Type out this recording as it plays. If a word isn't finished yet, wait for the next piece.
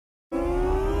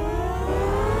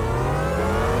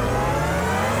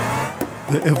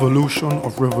The evolution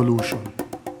of revolution.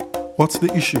 What's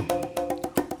the issue?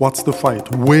 What's the fight?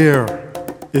 Where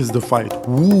is the fight?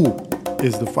 Who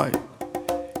is the fight?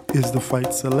 Is the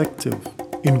fight selective,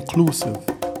 inclusive,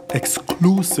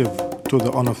 exclusive to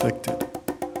the unaffected?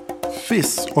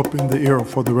 Fists up in the air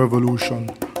for the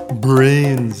revolution,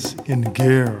 brains in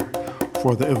gear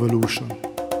for the evolution.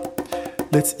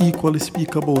 Let's equally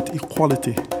speak about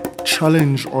equality,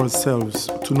 challenge ourselves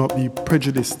to not be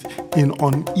prejudiced in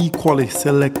unequally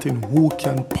selecting who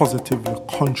can positively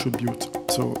contribute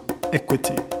to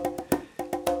equity.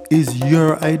 Is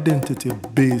your identity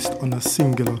based on a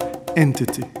singular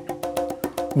entity?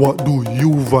 What do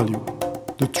you value?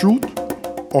 The truth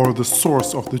or the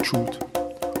source of the truth?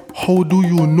 How do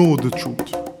you know the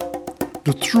truth?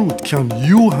 The truth, can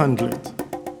you handle it?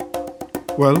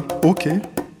 Well, okay.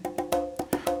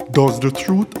 Does the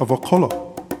truth have a color?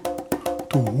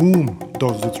 To whom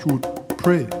does the truth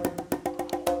pray?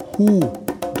 Who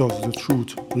does the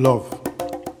truth love?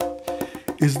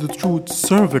 Is the truth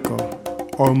cervical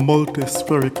or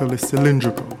multispherically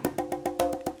cylindrical?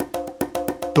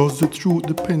 Does the truth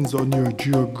depend on your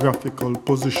geographical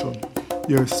position,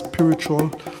 your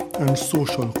spiritual and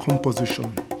social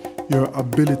composition, your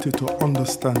ability to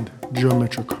understand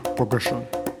geometric progression?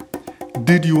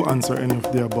 Did you answer any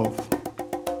of the above?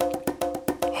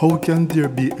 How can there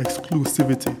be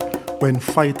exclusivity when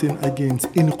fighting against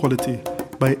inequality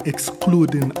by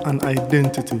excluding an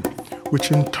identity, which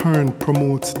in turn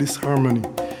promotes disharmony,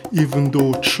 even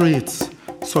though traits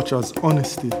such as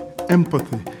honesty,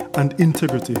 empathy, and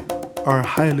integrity are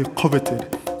highly coveted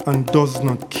and does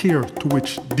not care to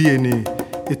which DNA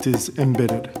it is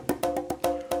embedded?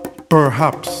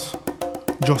 Perhaps,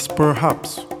 just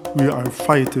perhaps, we are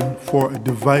fighting for a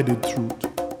divided truth.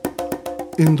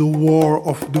 In the war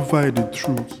of divided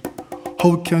truth,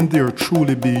 how can there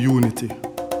truly be unity?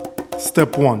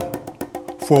 Step 1.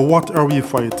 For what are we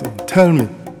fighting? Tell me.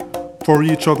 For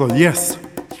each other, yes.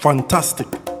 Fantastic.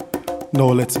 Now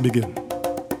let's begin.